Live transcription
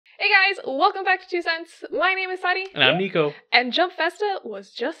Hey guys, welcome back to 2 Cents. My name is Sadi. And I'm Nico. And Jump Festa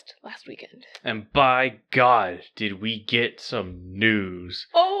was just last weekend. And by God, did we get some news.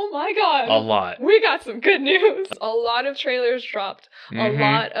 Oh my God. A lot. We got some good news. A lot of trailers dropped. A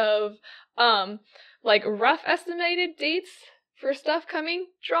lot of, rough estimated dates for stuff coming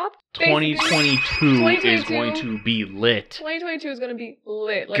dropped. 2022 is going to be lit. 2022 is going to be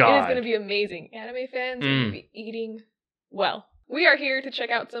lit. It is God. going to be amazing. Anime fans are going to be eating well. We are here to check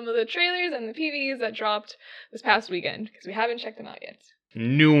out some of the trailers and the PVs that dropped this past weekend, because we haven't checked them out yet.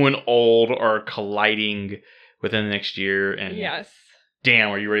 New and old are colliding within the next year. And yes. Damn,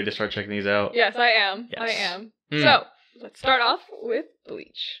 are you ready to start checking these out? Yes, I am. Yes. I am. So, let's start off with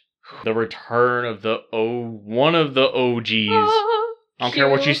Bleach. The return of one of the OGs. I don't care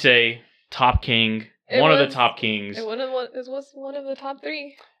what you say. Top king. One of the top kings. It was one of the top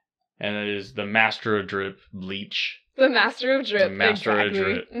 3. And it is the master of drip, Bleach. The master of drip. The master exactly. of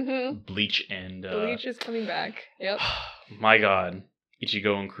drip. Mm-hmm. Bleach and... Bleach is coming back. Yep. My God.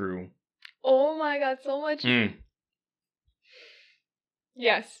 Ichigo and crew. Oh my God, so much.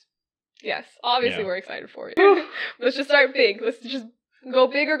 Yes. Yes. Obviously, we're excited for it. Let's just start big. Let's just go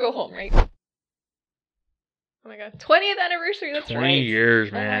big or go home, right? Oh my God. 20th anniversary, that's 20 right. years,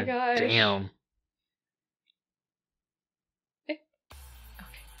 man. Oh my gosh. Damn.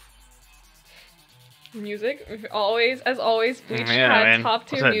 Music, as always, Bleach had top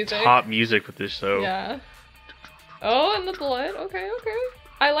tier music. Top music with this show. Yeah. Oh, and the blood. Okay.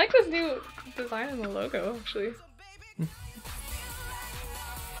 I like this new design in the logo, actually.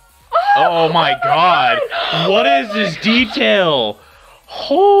 Oh my God! What is this detail?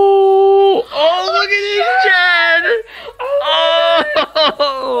 Oh, look at this, Chad!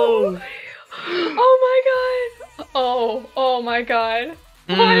 Oh! Oh my God! Oh my God!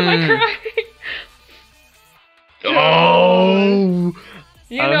 Why am I crying? Oh!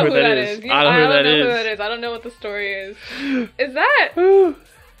 You know who that is. I don't know who that is. I don't know what the story is. Is that? Oh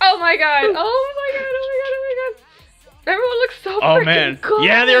my God! Oh my God! Everyone looks so freaking cool.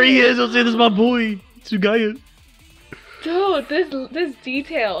 Yeah, there he is. I'll say this is my boy, Tsugaya. Dude, this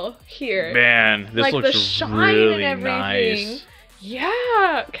detail here. Man, this looks the shine really and everything. nice.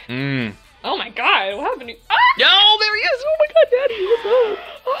 Yeah. Oh my God! What happened to you? Ah! Oh, there he is! Oh my God, Daddy, what's up?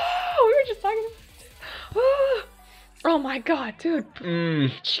 Oh, we were just talking about. Oh my God, dude.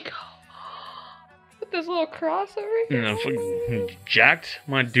 Ichigo. With this little cross over here. Fucking jacked,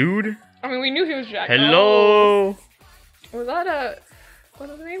 my dude. I mean, we knew he was jacked. Hello. Was that what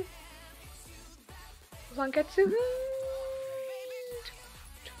was the name? Zanketsu?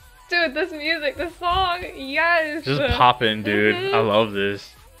 Dude, this music, this song, yes. Just poppin', dude. I love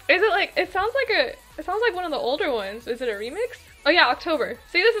this. Is it like? It sounds like one of the older ones. Is it a remix? Oh yeah, October.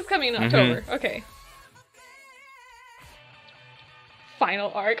 See, this is coming in October. Okay.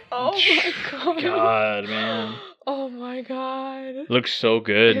 Final arc. Oh my God. God, man. Oh my God. Looks so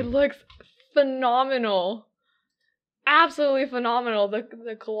good. It looks phenomenal. Absolutely phenomenal.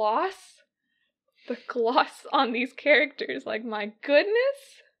 The gloss on these characters. Like, my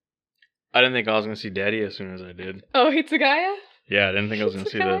goodness. I didn't think I was gonna see Daddy as soon as I did. Oh, Hitsugaya? Yeah, I didn't think I was gonna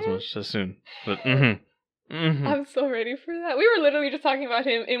see that as soon. But I'm so ready for that. We were literally just talking about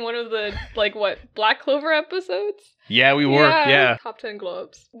him in one of the Black Clover episodes. Yeah, we were. Yeah. Top 10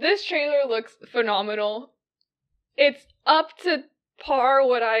 glow-ups. This trailer looks phenomenal. It's up to par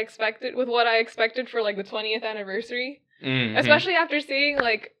what I expected for the 20th anniversary. Especially after seeing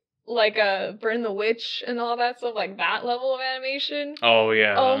Burn the Witch and all that stuff, that level of animation. Oh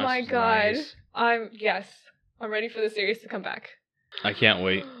yeah. Oh my God. Nice. I'm ready for the series to come back. I can't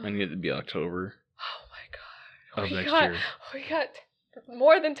wait. I need it to be October. Oh my God. Of next year. We got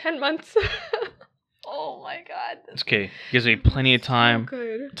more than 10 months. Oh my God. It's okay. Gives me plenty of time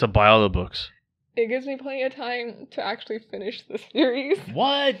to buy all the books. It gives me plenty of time to actually finish the series.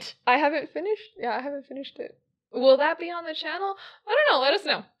 What? I haven't finished it. Will that be on the channel? I don't know. Let us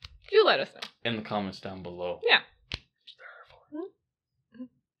know. Do let us know. In the comments down below. Yeah.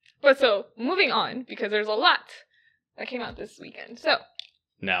 But so, moving on, because there's a lot that came out this weekend. So.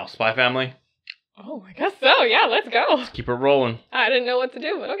 Now, SpyXFamily. Oh, I guess so. Yeah, let's go. Let's keep it rolling. I didn't know what to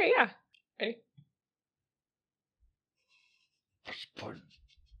do, but okay, yeah. Ready?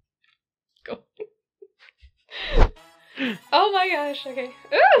 Go. Oh my gosh, okay.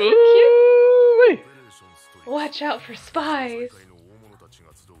 Ooh, so cute. Watch out for spies.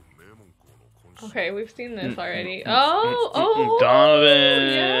 Okay, we've seen this already. Oh,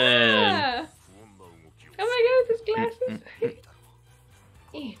 Donovan. Yeah. Oh my God, his glasses.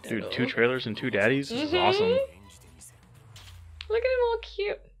 Dude, 2 trailers and 2 daddies? This is awesome. Look at him all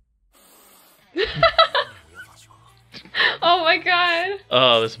cute. Oh my god.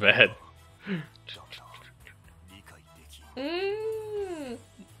 Oh, this is bad.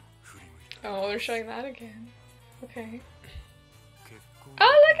 Oh, they're showing that again. Okay.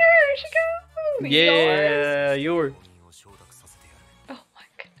 Oh, look at her! She goes! Yeah, yours. Oh my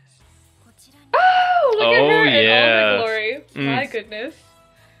goodness. Oh, look at her in all her glory. My goodness.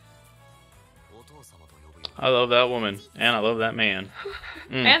 I love that woman. And I love that man.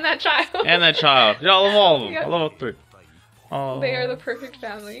 And that child. And that child. Yeah, I love all of them. Yep. I love all three. Oh. They are the perfect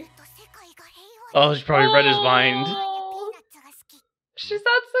family. Oh, she probably read his mind. She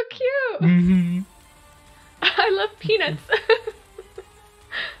sounds so cute. I love peanuts.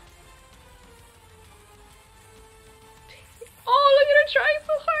 Oh, look at her trying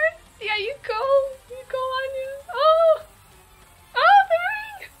so hard. Yeah, you go. You go on you. Oh. Oh, the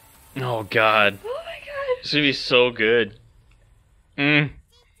ring. Oh, God. Oh, my God. This would be so good. It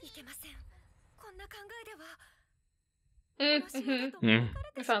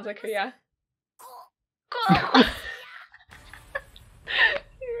sounds like her, yeah.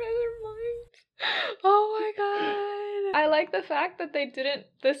 Oh my god. I like the fact that they didn't,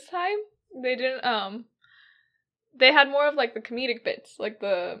 this time, they didn't, they had more of like the comedic bits, like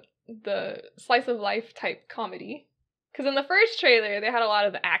the slice of life type comedy. Because in the first trailer, they had a lot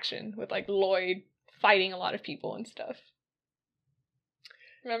of the action with like Lloyd fighting a lot of people and stuff.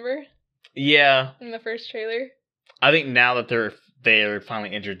 Remember? Yeah. In the first trailer? I think now that they're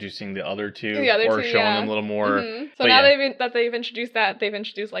finally introducing the other two, or showing them a little more. So now they've introduced that, they've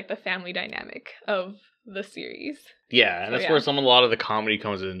introduced like the family dynamic of the series. Yeah, and that's where a lot of the comedy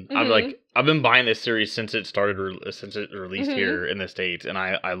comes in. I've been buying this series since it since it released here in the States, and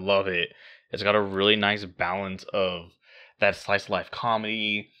I love it. It's got a really nice balance of that slice of life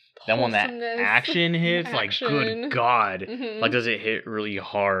comedy. Then when that action hits, like, good God, like, does it hit really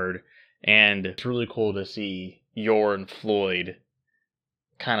hard? And it's really cool to see Yor and Floyd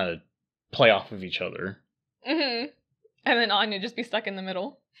kind of play off of each other. And then Anya just be stuck in the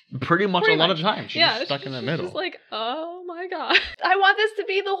middle. Pretty much a lot of times. She's just stuck in the middle. She's like, oh my god. I want this to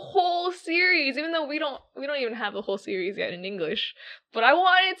be the whole series, even though we don't even have the whole series yet in English. But I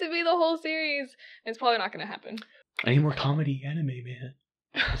want it to be the whole series. It's probably not going to happen. I need more comedy anime, man.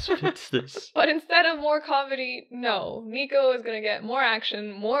 This fits this. But instead of more comedy, no. Nico is going to get more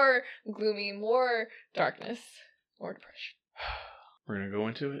action, more gloomy, more darkness, more depression. We're going to go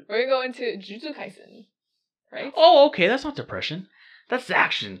into it? We're going to Jujutsu Kaisen, right? Oh, okay. That's not depression. That's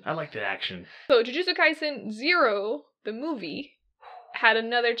action. I like the action. So Jujutsu Kaisen 0, the movie, had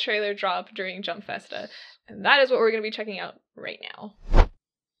another trailer drop during Jump Festa. And that is what we're going to be checking out right now.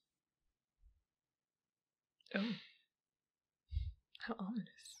 Oh. How ominous.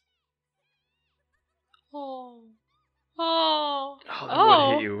 Oh. Oh. Oh, they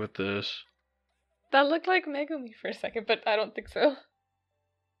would hit you with this. That looked like Megumi for a second, but I don't think so.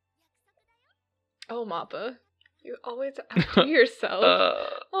 Oh, Mappa. You always outdo yourself.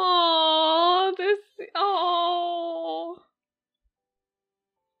 Oh, this. Oh.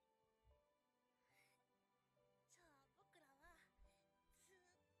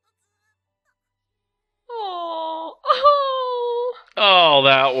 Oh. Oh. Oh,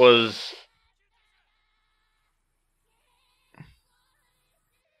 that was.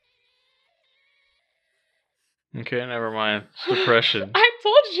 Okay, never mind. It's depression. I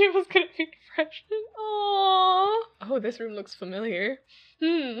told you it was gonna be depression. Oh. Oh, this room looks familiar.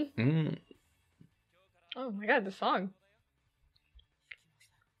 Oh my god, the song.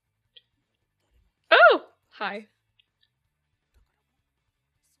 Oh! Hi.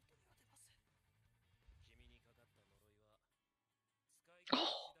 Oh,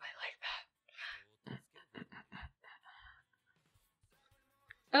 I like that.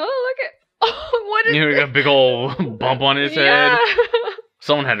 Oh, look at. Oh, what is he got a big old bump on his head.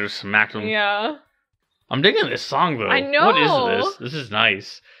 Someone had to smack him. Yeah. I'm digging this song, though. I know. What is this? This is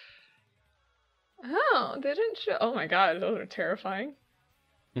nice. Oh, they didn't show. Oh my god, those are terrifying.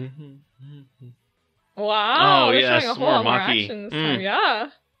 Wow. Oh, they're yeah, showing a whole lot more Maki. action this time. Yeah.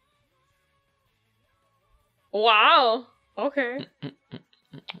 Wow. Okay.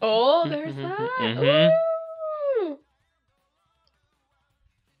 Oh, there's that. Ooh.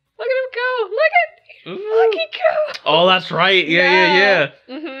 Look at him go. Look at go. Oh, that's right. Yeah.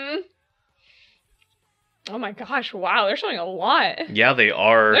 Oh my gosh, wow, they're showing a lot. Yeah, they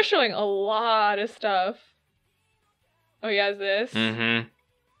are. They're showing a lot of stuff. Oh, yeah, this.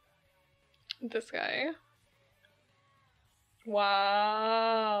 This guy.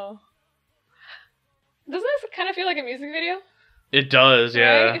 Wow. Doesn't this kind of feel like a music video? It does,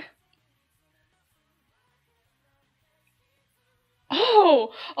 yeah. Right?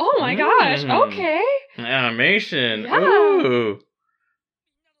 Oh my gosh. Okay. Animation. Yeah. Ooh.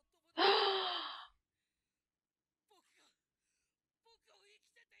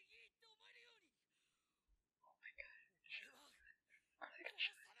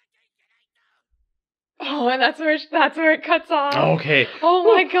 Oh, and that's where it cuts off. Okay.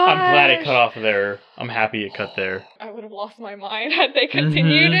 Oh my gosh. I'm glad it cut off there. I'm happy it cut there. I would have lost my mind had they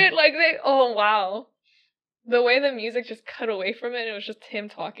continued it. Like oh wow. The way the music just cut away from it and it was just him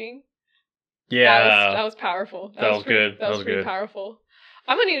talking. Yeah. That was powerful. That was good. That was pretty powerful.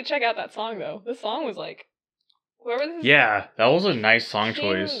 I'm gonna need to check out that song though. This song was like whoever this Yeah, that was a nice song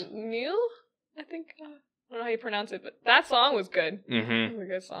choice. Neil? I think I don't know how you pronounce it, but that song was good. It was a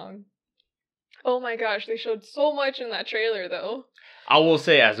good song. Oh my gosh, they showed so much in that trailer, though. I will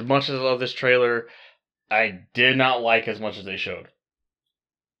say, as much as I love this trailer, I did not like as much as they showed.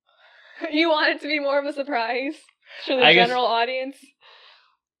 You want it to be more of a surprise for the general audience?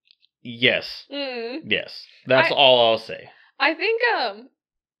 Yes. Yes. That's all I'll say. I think,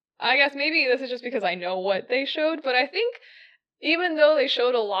 I guess maybe this is just because I know what they showed, but I think even though they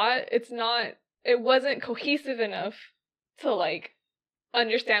showed a lot, it wasn't cohesive enough to, like,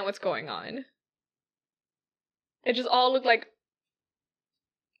 understand what's going on. It just all looked like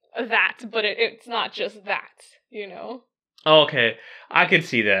that, but it's not just that, you know? Okay, I could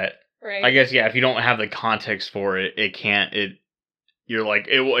see that. Right. I guess, yeah, if you don't have the context for it, you're like,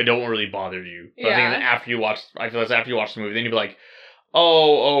 it don't really bother you. But I think after you watch the movie, then you'd be like,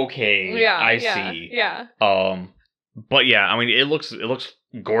 oh, okay, I see. Yeah. But yeah, I mean, it looks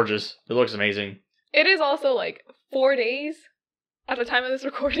gorgeous. It looks amazing. It is also like 4 days. At the time of this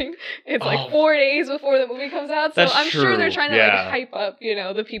recording, it's like 4 days before the movie comes out, so I'm sure they're trying to like hype up, you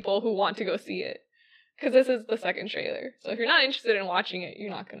know, the people who want to go see it. Because this is the second trailer. So if you're not interested in watching it,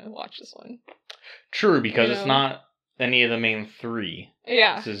 you're not going to watch this one. True, because it's not any of the main three.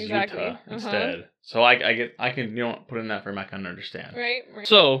 Yeah, this is exactly. Utah instead. So I can put in that frame, I can understand. Right.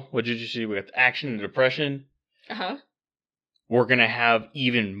 So, what did you see with action and depression? We're going to have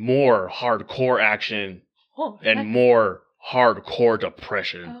even more hardcore action and more hardcore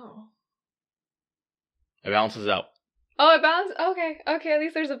depression. It balances out. Oh, it balances. Okay. At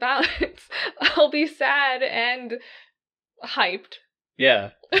least there's a balance. I'll be sad and hyped. Yeah,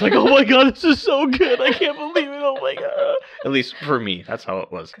 it's like, oh my god, this is so good. I can't believe it. Oh my god. At least for me, that's how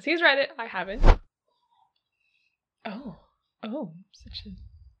it was. Because he's read it, I haven't. Oh, such a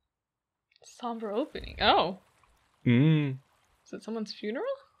somber opening. Oh. Is it someone's funeral?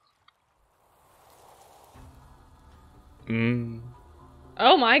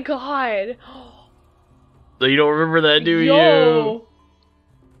 Oh my god. So you don't remember that, do you? Oh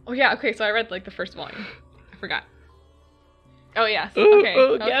yeah, okay, so I read like the first volume. I forgot. Oh yes.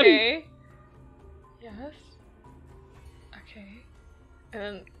 Okay. Yes. Okay. And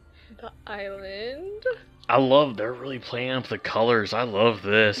then the island. They're really playing up the colors. I love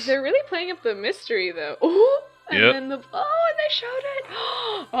this. They're really playing up the mystery though. Ooh! And then and they showed it.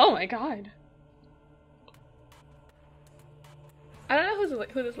 Oh my god. I don't know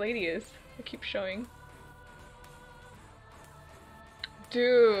who this lady is. They keep showing.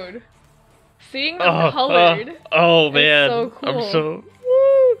 Dude. Seeing them colored. Oh man. So cool. I'm so.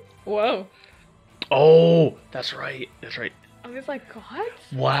 Whoa. Oh, that's right. I'm just like, God?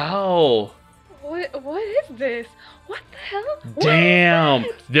 Wow. What is this? What the hell? Damn.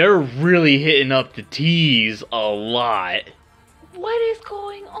 They're really hitting up the T's a lot. What is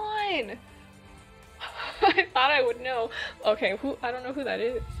going on? I thought I would know. Okay, I don't know who that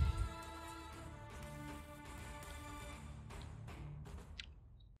is.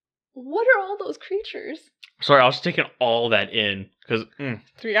 What are all those creatures? Sorry, I was taking all that in because. So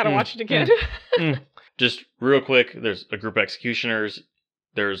we gotta watch it again. Just real quick, there's a group of executioners.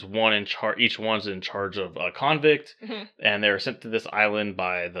 There's one in charge. Each one's in charge of a convict, and they're sent to this island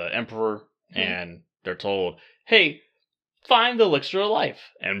by the emperor, and they're told, "Hey, find the elixir of life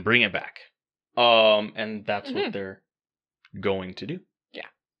and bring it back." And that's what they're going to do. Yeah.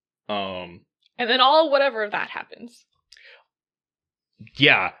 And then whatever that happens.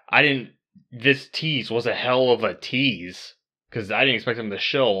 Yeah, this tease was a hell of a tease, because I didn't expect them to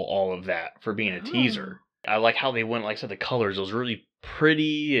show all of that for being a teaser. I like how they went, like I said, the colors. It was really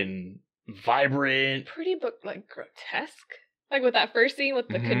pretty and vibrant. Pretty, but like grotesque. Like with that first scene with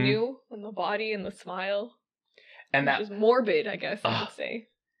the canoe and the body and the smile. And that is morbid, I guess I would say.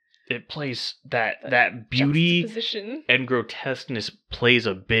 It plays that beauty and grotesqueness plays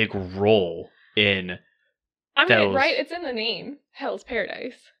a big role in. I mean, right? It's in the name, Hell's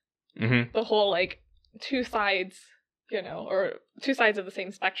Paradise. The whole like two sides, or two sides of the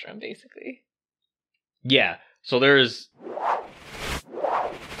same spectrum, basically. Yeah. So there's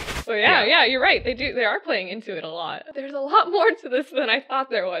So yeah, you're right. They are playing into it a lot. There's a lot more to this than I thought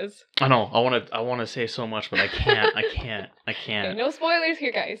there was. I know. I want to say so much, but I can't. I can't. Okay, no spoilers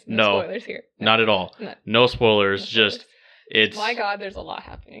here, guys. No spoilers here. Not at all. No spoilers. Just it's. My God, there's a lot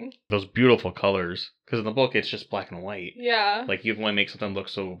happening. Those beautiful colors, because in the book it's just black and white. Yeah. Like you can only make something look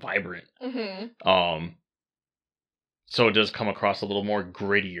so vibrant. Mm-hmm. So it does come across a little more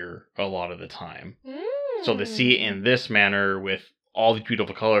grittier a lot of the time. So to see it in this manner with all these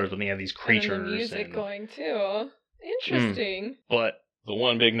beautiful colors when they have these creatures. And the music going too. Interesting. But the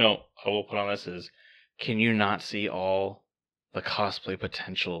one big note I will put on this is, can you not see all the cosplay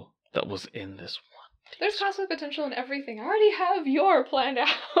potential that was in this one? There's cosplay potential in everything. I already have your planned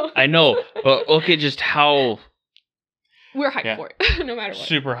out. I know, but look at just how... We're hyped for it, no matter what.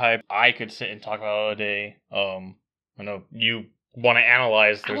 Super hyped. I could sit and talk about it all day. I know you want to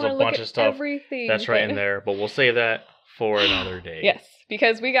analyze. There's a bunch of stuff that's right in there, but we'll save that for another day. Yes,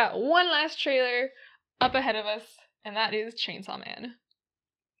 because we got one last trailer up ahead of us, and that is Chainsaw Man.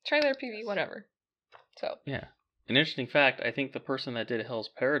 Trailer, PV, whatever. So yeah, an interesting fact. I think the person that did Hell's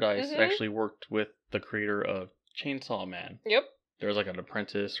Paradise actually worked with the creator of Chainsaw Man. Yep. There was like an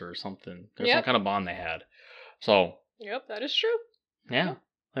apprentice or something. There's some kind of bond they had. So. Yep, that is true. Yeah, I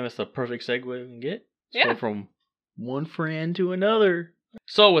think that's the perfect segue we can get. Let's go from one friend to another.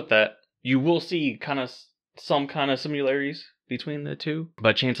 So with that, you will see some kind of similarities between the two.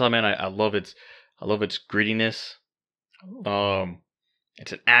 But Chainsaw Man, I love its grittiness. Ooh.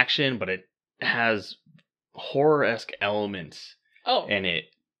 It's an action, but it has horror-esque elements in it.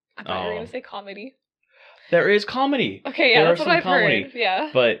 I thought you were gonna say comedy. There is comedy. Okay, yeah, that's what I've heard.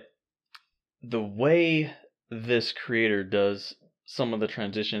 Yeah. But the way this creator does some of the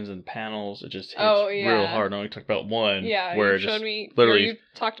transitions and panels, it just hits real hard. I only talked about one. Yeah, where you showed me. Literally, you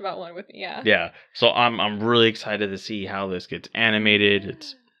talked about one with me. Yeah. Yeah. So I'm really excited to see how this gets animated.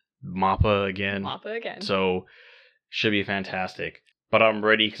 It's Mappa again. So should be fantastic. But I'm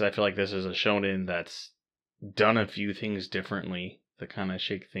ready because I feel like this is a shonen that's done a few things differently to kind of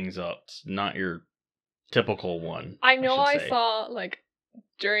shake things up. It's not your typical one. I know I saw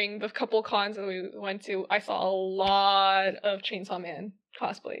during the couple cons that we went to, I saw a lot of Chainsaw Man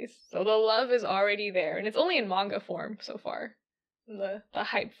cosplays. So the love is already there. And it's only in manga form so far. The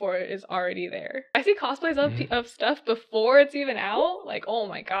hype for it is already there. I see cosplays of stuff before it's even out. Like, oh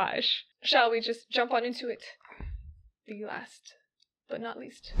my gosh. Shall we just jump on into it? The last, but not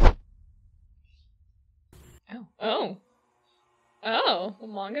least. Oh.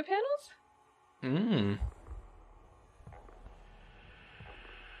 Manga panels?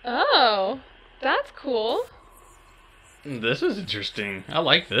 Oh, that's cool. This is interesting. I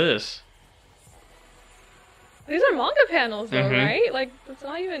like this. These are manga panels though, right? Like, it's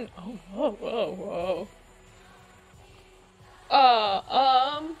not even... Oh, whoa.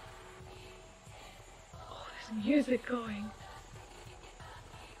 Oh, there's music going.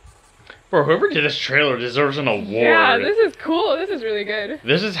 Bro, whoever did this trailer deserves an award. Yeah, this is cool. This is really good.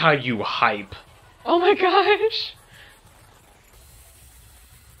 This is how you hype. Oh my gosh.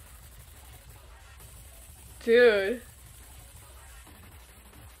 Dude.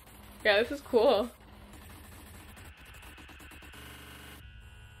 Yeah, this is cool.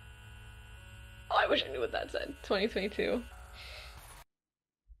 Oh, I wish I knew what that said. 2022.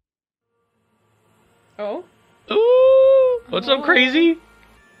 Oh? Ooh! What's up, crazy?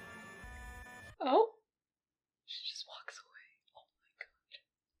 Oh? She just walks away. Oh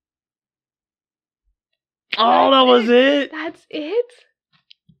my god. Oh, that was it? That's it?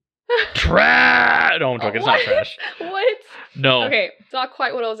 Trash! No, I'm joking. It's not trash. What? No. Okay, it's not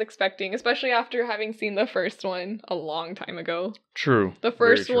quite what I was expecting, especially after having seen the first one a long time ago. True. The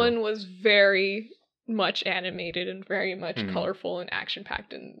first one was very much animated and very much colorful and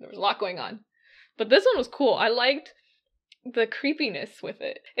action-packed, and there was a lot going on. But this one was cool. I liked the creepiness with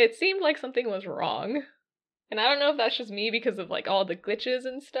it. It seemed like something was wrong. And I don't know if that's just me because of all the glitches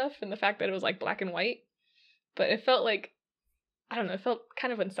and stuff and the fact that it was black and white. But it felt I don't know, it felt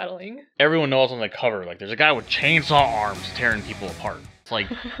kind of unsettling. Everyone knows on the cover, there's a guy with chainsaw arms tearing people apart.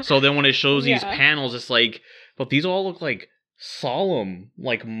 It's so then when it shows these panels, it's but these all look like solemn,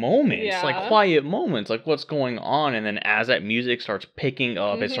 moments, quiet moments, what's going on. And then as that music starts picking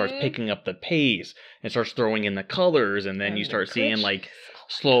up, it starts picking up the pace, it starts throwing in the colors, and then you start seeing,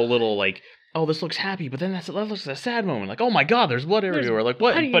 slow little, oh, this looks happy, but then that looks like a sad moment. Oh my god, there's blood everywhere. What?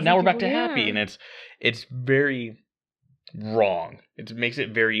 But now we're back to happy, and it's very... wrong. It makes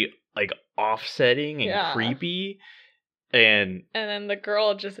it very offsetting and creepy, and then the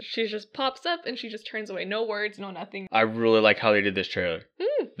girl she just pops up and she just turns away. No words, no nothing. I really like how they did this trailer.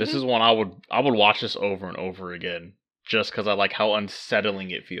 This is one I would watch this over and over again just because I like how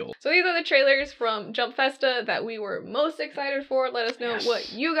unsettling it feels. So these are the trailers from Jump Festa that we were most excited for. Let us know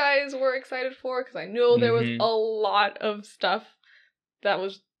what you guys were excited for, because I know there was a lot of stuff that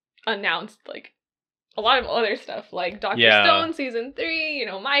was announced, like a lot of other stuff, like Dr. Stone Season 3, you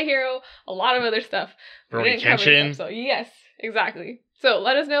know, My Hero, a lot of other stuff. Rurouni Kenshin. So yes, exactly. So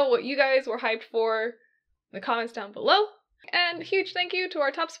let us know what you guys were hyped for in the comments down below. And huge thank you to our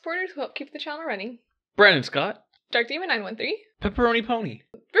top supporters who help keep the channel running. Brandon Scott. Dark Demon 913. Pepperoni Pony.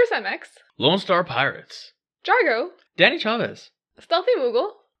 BruceMX. Lone Star Pirates. Jargo. Danny Chavez. Stealthy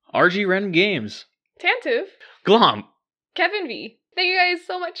Moogle. RG Random Games. Tantive. Glomp. Kevin V. Thank you guys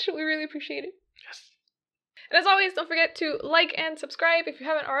so much. We really appreciate it. Yes. And as always, don't forget to like and subscribe if you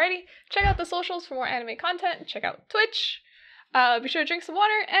haven't already. Check out the socials for more anime content. Check out Twitch. Be sure to drink some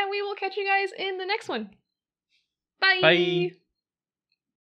water, and we will catch you guys in the next one. Bye! Bye!